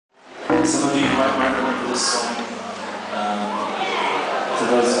Some of you might remember this song. For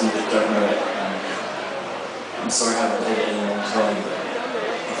those of you that don't know it, I'm sorry I haven't played it in a long time, but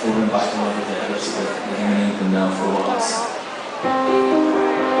I've fallen back in love with it. I've lived living in England now for a while. So.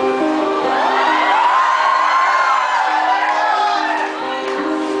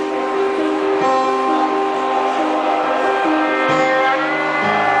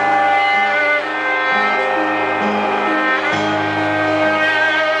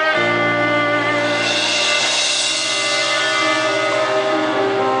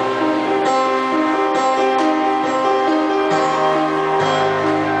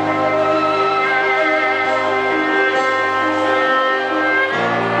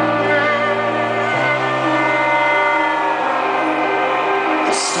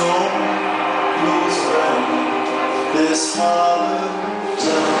 This hollow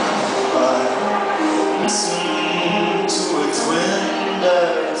down, listen to its wind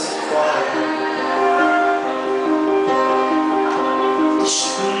as it flies. The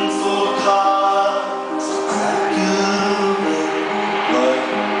shipping full cards, the crackling like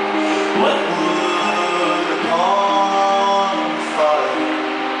wet wood upon fire.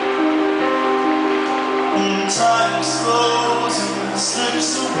 And time slows and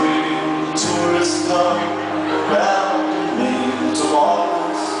slips away. Tourists come around.